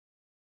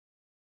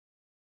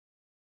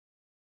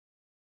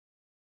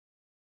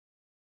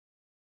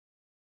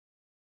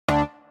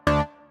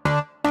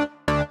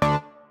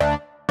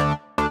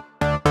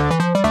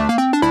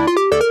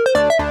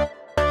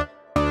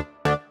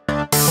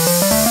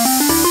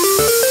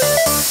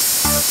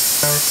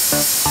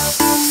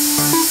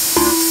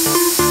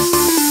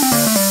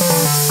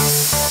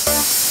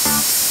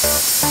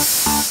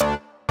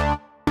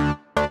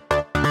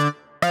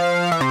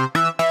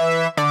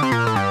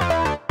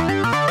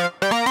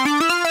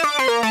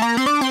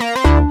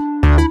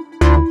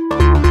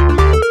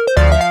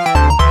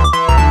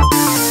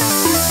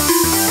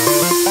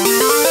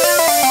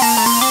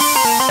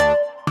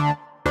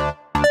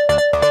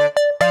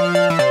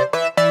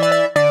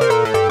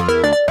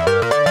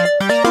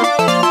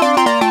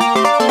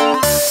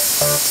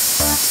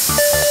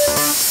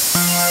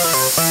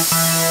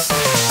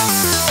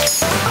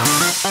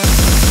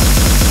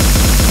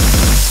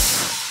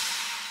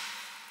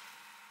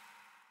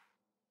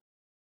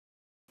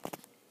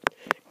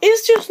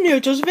me,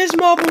 does this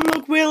marble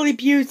look really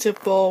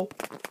beautiful?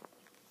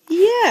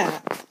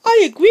 Yeah,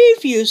 I agree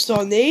with you,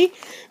 Sonny.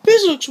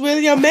 This looks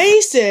really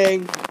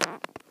amazing.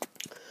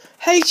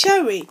 Hey,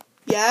 Cherry,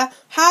 yeah,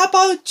 how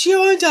about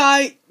you and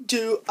I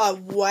do a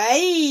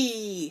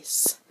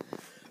race?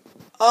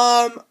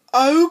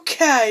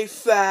 Okay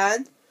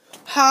then.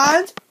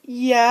 And,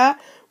 yeah,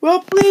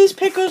 well, please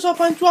pick us up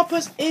and drop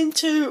us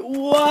into,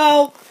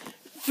 well,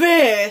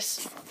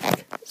 this.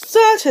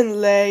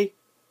 Certainly.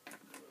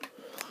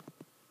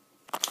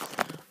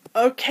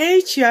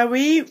 Okay,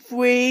 Cherry,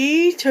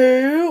 3,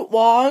 2,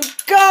 1,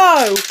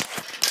 go!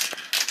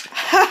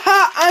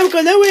 Haha, I'm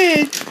gonna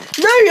win!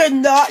 No, you're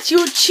not,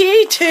 you're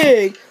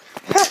cheating!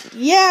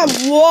 Yeah,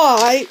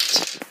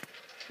 right!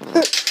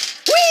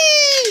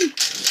 Whee!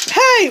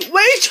 Hey,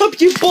 wait up,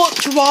 you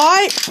butt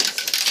right!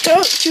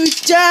 Don't you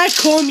dare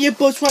call me a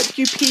butt right,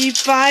 you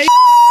pea-face!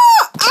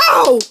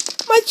 Ow!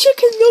 My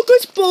chicken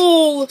nugget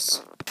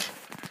balls!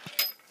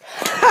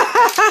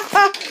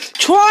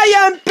 Try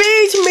and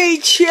beat me,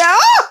 Chia!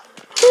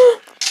 Oh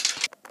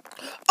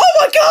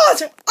my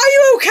god! Are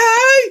you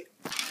okay?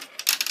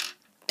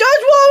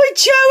 Don't worry,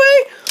 Cherry!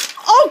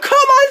 I'll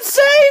come and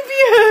save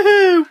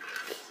you!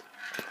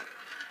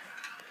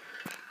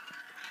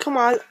 Come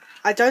on,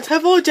 I don't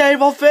have all day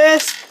of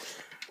this.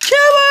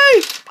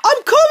 Cherry!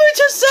 I'm coming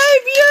to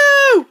save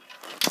you!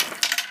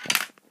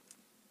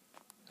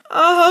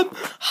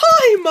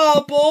 Hi,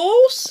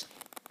 Marbles!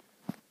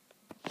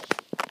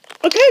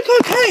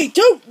 Okay,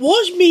 don't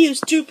watch me, you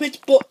stupid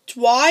butt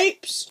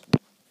wipes.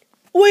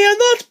 We are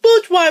not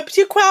butt wipes,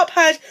 you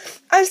craphead,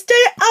 and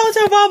stay out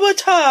of our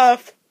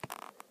turf.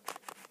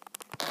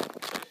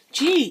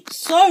 Gee,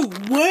 so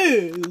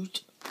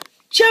rude.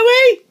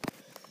 Cherry!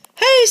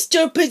 Hey,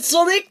 stupid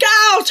Sonic, get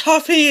out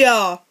of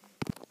here!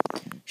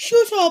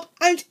 Shut up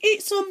and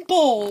eat some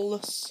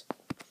balls.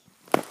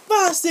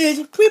 That's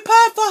it,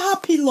 prepare for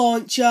Happy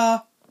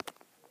Launcher.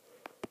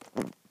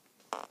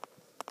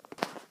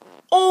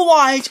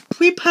 Alright,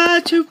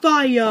 prepare to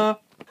fire.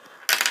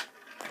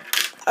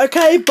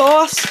 Okay,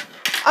 boss,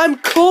 I'm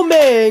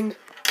coming.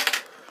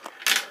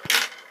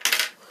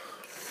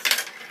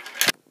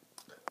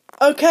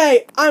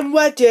 Okay, I'm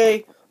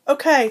ready.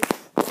 Okay,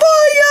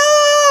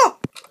 fire!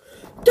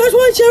 Don't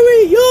worry,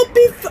 Cherry, you'll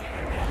be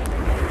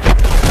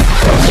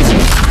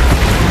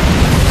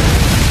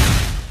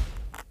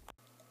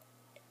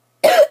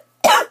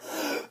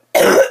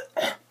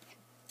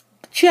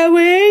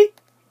Cherry?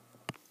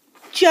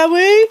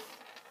 Cherry?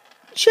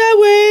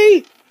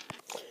 Cherry?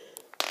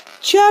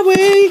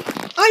 Cherry?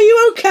 Are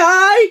you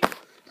okay?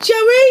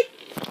 Cherry?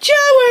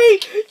 Cherry?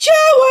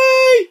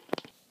 Cherry?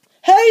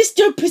 Hey,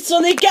 stupid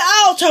Sonny, get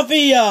out of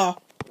here!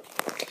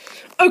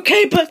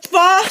 Okay, but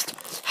fast!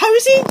 How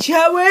is he,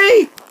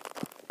 Cherry?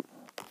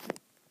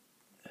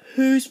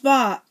 Who's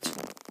that?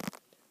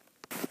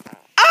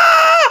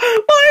 Ah!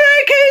 My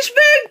leg is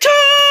Victor!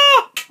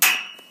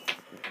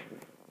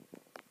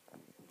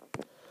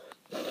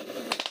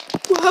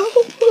 Well,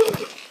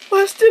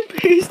 rest in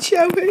peace,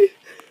 Cherry.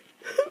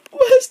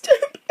 Rest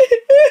in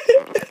peace.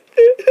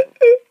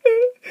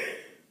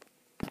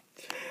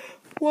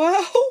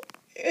 Well,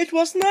 it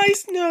was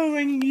nice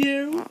knowing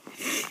you.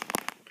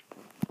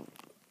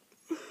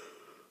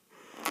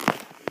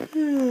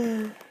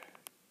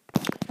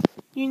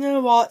 You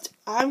know what?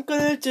 I'm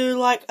gonna do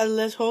like a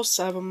little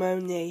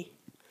ceremony.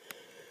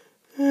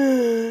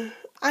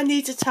 I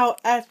need to tell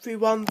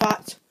everyone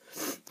that.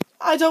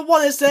 I don't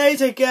want to say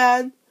it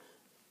again.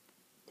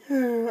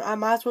 I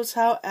might as well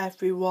tell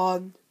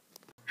everyone.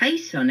 Hey,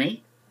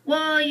 Sonny, what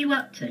are you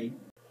up to?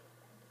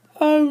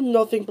 Oh,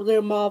 nothing,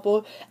 Blue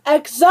Marble,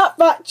 except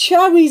that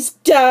Cherry's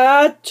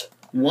dead.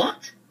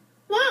 What?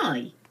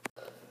 Why?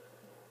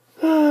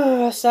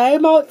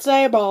 Same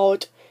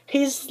old.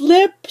 He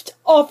slipped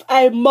off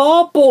a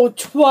marble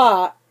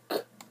track.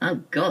 Oh,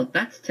 God,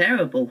 that's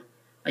terrible.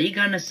 Are you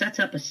going to set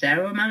up a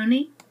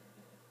ceremony?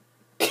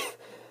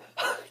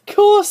 Of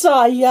course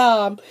I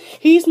am.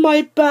 He's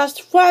my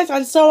best friend,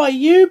 and so are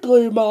you,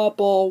 Blue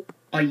Marble.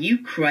 Are you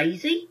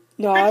crazy?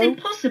 No. That's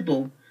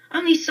impossible.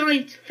 Only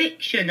science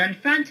fiction and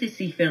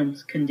fantasy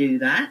films can do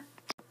that.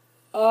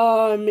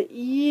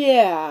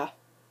 Yeah.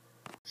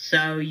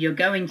 So you're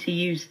going to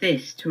use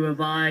this to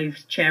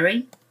revive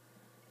Cherry?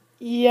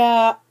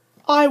 Yeah,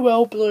 I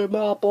will, Blue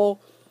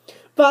Marble.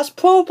 That's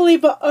probably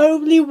the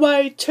only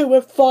way to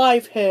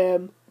revive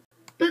him.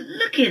 But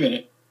look at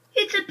it.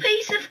 It's a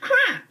piece of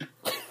crap.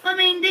 I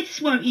mean, this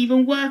won't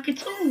even work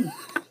at all.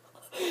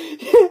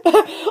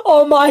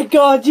 Oh my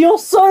god, you're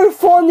so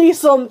funny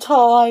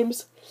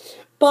sometimes.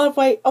 By the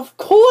way, of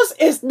course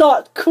it's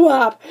not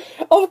crap.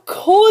 Of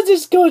course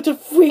it's going to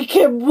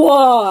freaking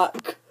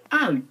work.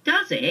 Oh,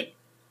 does it?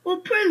 Well,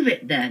 prove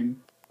it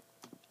then.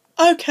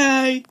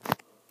 Okay.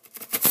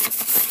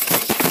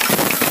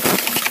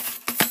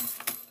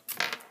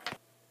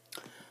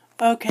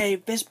 Okay,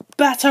 this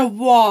better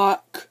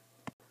work.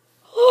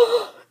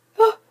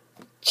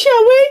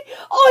 Cherry,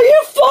 are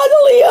you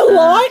finally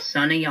alive?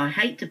 Sonny, I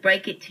hate to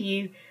break it to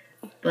you,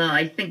 but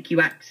I think you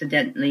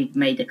accidentally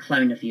made a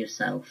clone of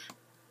yourself.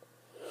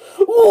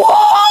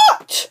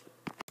 What?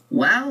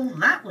 Well,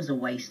 that was a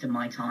waste of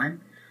my time.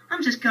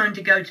 I'm just going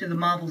to go to the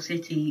Marble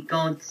City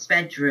God's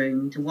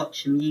bedroom to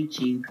watch some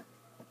YouTube.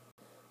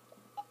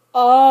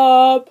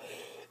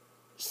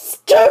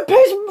 Stupid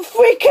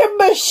freaking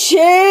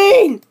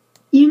machine!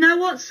 You know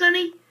what,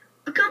 Sonny?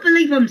 I can't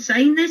believe I'm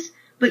saying this,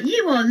 but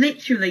you are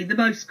literally the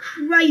most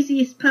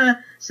craziest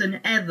person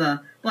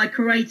ever by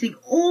creating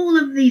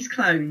all of these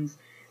clones.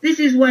 This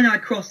is when I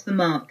cross the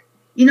mark.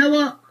 You know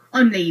what?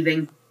 I'm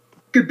leaving.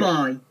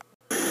 Goodbye.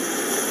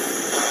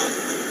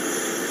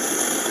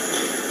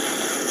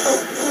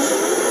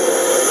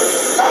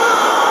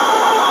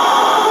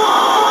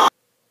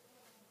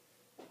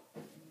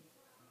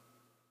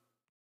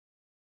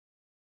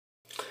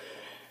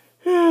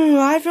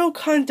 I feel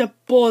kinda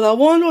bored. I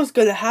wonder what's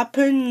gonna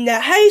happen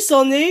now. Hey,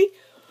 Sonny!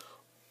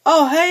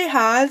 Oh, hey,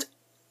 Hand.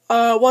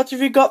 What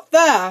have you got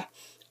there?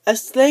 A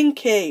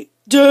slinky.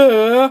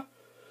 Duh!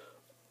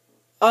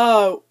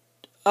 Oh,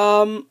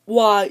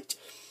 white.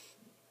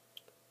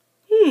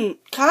 Can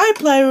I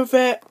play with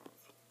it?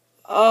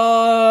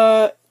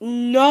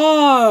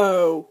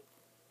 No.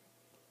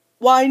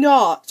 Why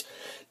not?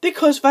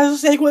 Because there's a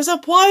secret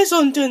surprise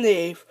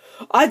underneath.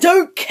 I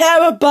don't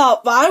care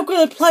about that. I'm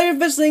gonna play with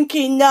the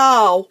slinky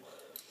now.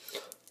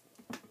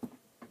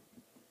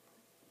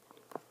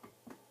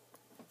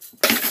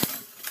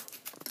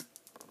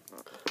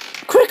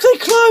 Quickly,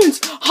 clones!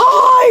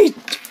 Hide!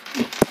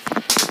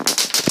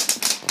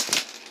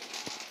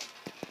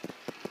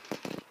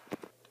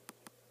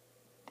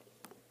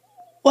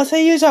 What are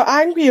you so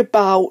angry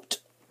about?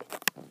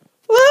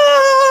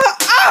 Ah!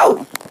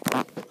 Ow!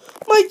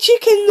 My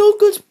chicken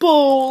nugget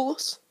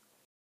balls!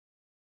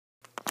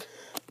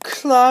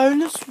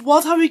 Clones,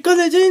 what are we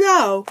gonna do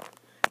now?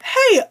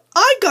 Hey,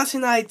 I got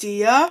an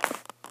idea!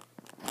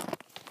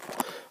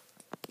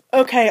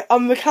 Okay,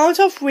 on the count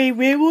of 3,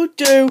 we will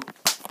do...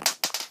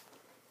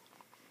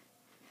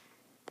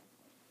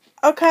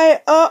 Okay,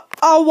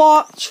 I'll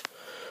watch.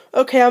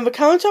 Okay, on the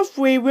count of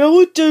 3, we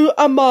will do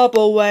a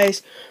marble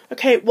race.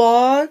 Okay,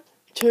 1,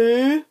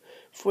 2,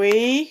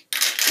 3,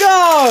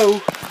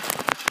 go!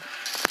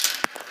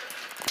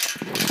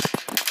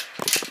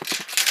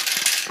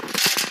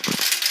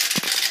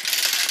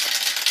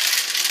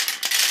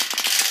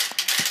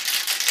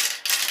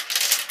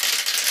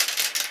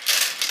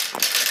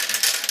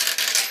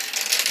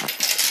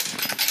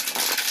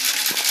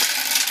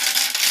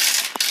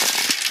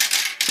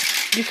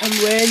 You can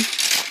win.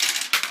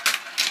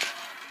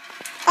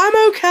 I'm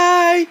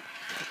okay.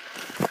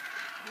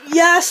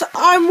 Yes,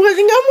 I'm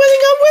winning. Woohoo!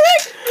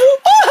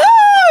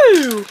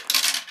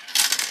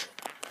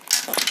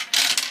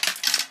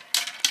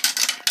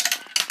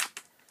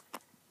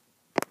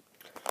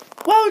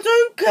 Well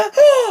done,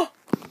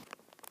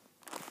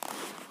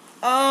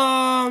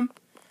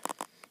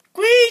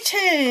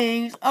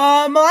 greetings.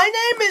 My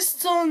name is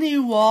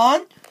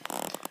Sonny1.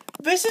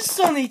 This is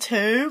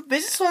Sonny2.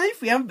 This is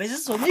Sonny3, and this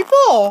is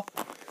Sonny4.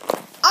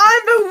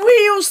 I'm the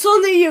real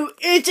Sonny, you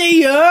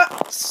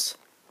idiots!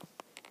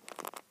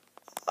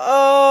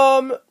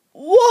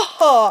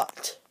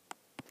 What?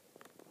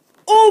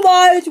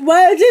 Alright,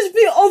 where does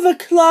the other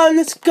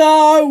clones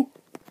go?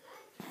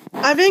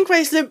 I think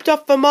they slipped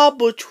off the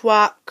marble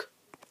track.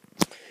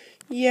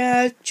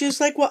 Yeah, just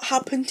like what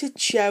happened to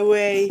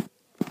Cherry.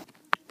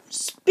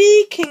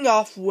 Speaking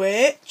of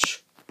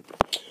which...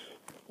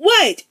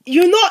 Wait,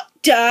 you're not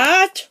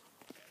dead?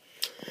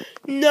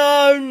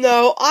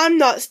 No, I'm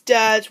not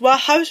dead. Well,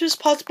 how is this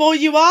possible,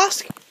 you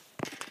ask?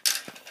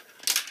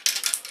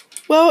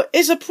 Well,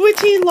 it's a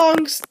pretty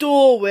long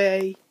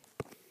story.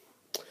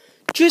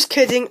 Just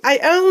kidding, I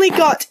only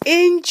got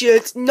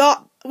injured,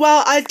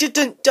 I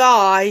didn't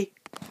die.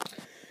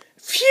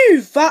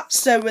 Phew,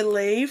 that's a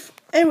relief.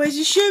 Anyways,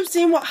 you should have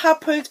seen what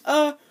happened,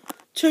 to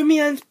me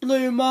and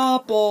Blue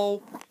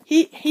Marble.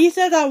 He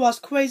said I was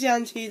crazy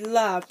and he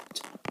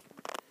left.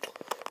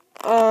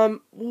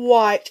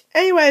 Right.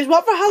 Anyways,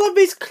 what the hell are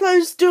these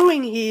clones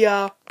doing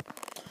here?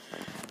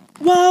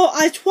 Well,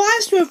 I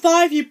tried to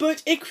revive you,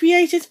 but it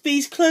created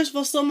these clones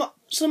for some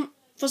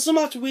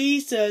odd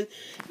reason.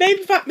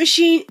 Maybe that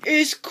machine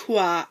is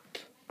crap.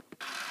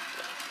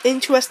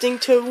 Interesting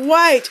to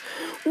wait.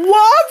 Where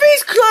are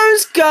these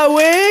clones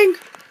going?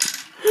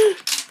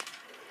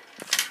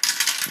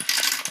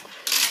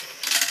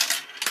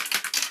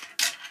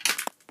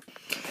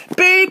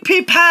 Be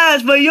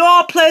prepared for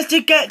your place to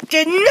get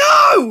to.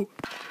 No!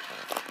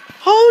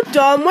 Hold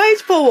on, wait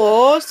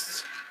for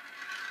us.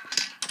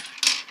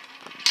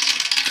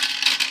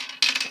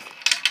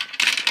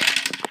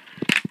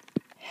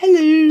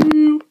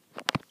 Hello.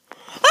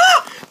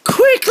 Ah!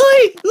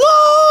 Quickly!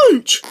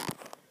 Launch!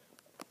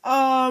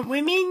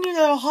 We mean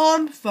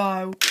harm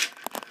though.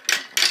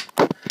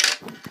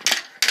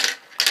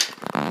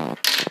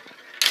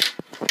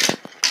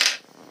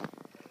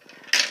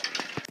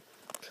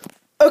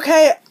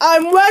 Okay,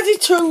 I'm ready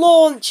to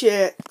launch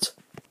it.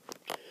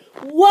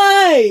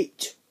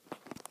 Wait.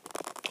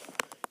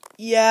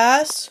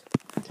 Yes.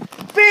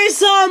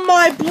 These are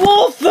my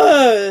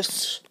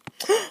brothers.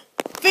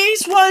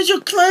 These were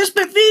your clones,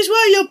 but these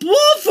were your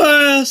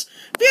brothers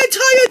the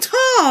entire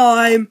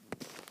time.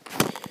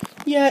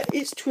 Yeah,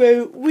 it's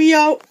true. We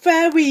are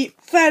very,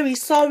 very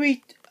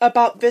sorry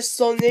about this,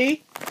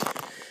 Sonny.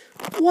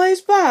 Why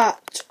is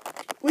that?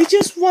 We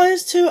just wanted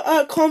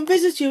to come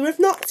visit you. We've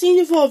not seen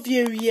you for a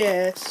few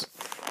years.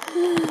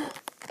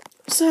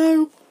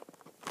 So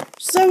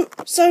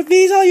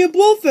these are your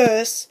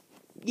brothers?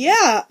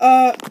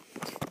 Yeah,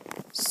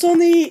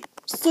 Sonny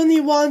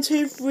 1,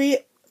 2, 3,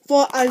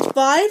 4 and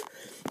 5.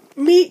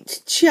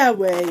 Meet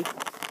Cherry.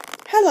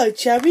 Hello,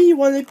 Cherry. You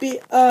want to be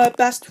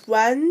best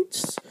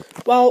friends?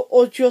 Well,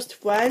 or just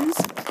friends?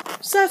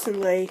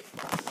 Certainly.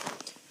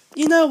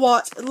 You know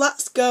what?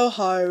 Let's go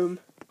home.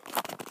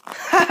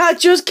 Haha,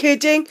 just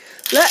kidding.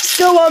 Let's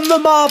go on the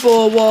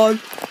marble one.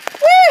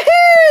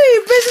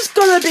 Woohoo! This is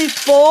gonna be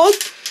fun.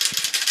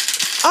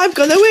 I'm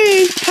gonna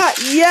win. Ha,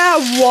 yeah,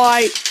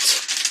 right.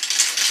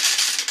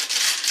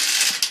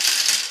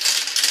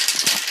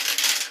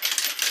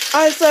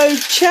 And so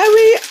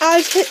Cherry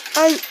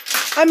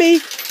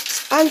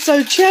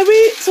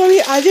Cherry,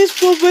 Sonny and his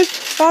brothers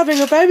are having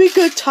a very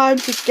good time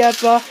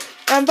together,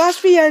 and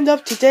that's the end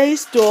of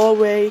today's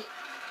story.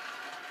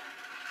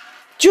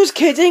 Just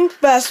kidding,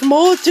 there's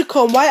more to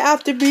come right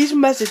after these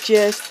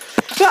messages.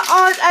 There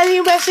aren't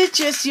any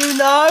messages, you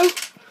know.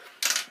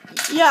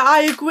 Yeah,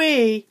 I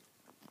agree.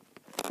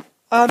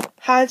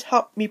 Hands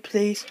help me,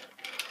 please.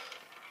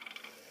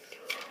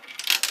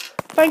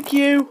 Thank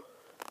you.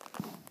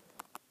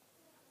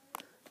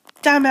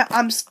 Damn it,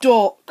 I'm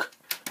stuck.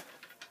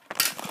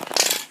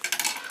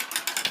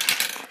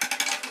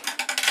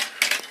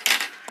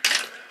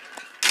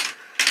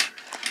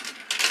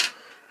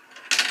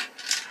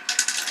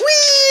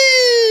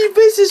 Whee!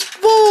 This is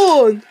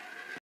fun.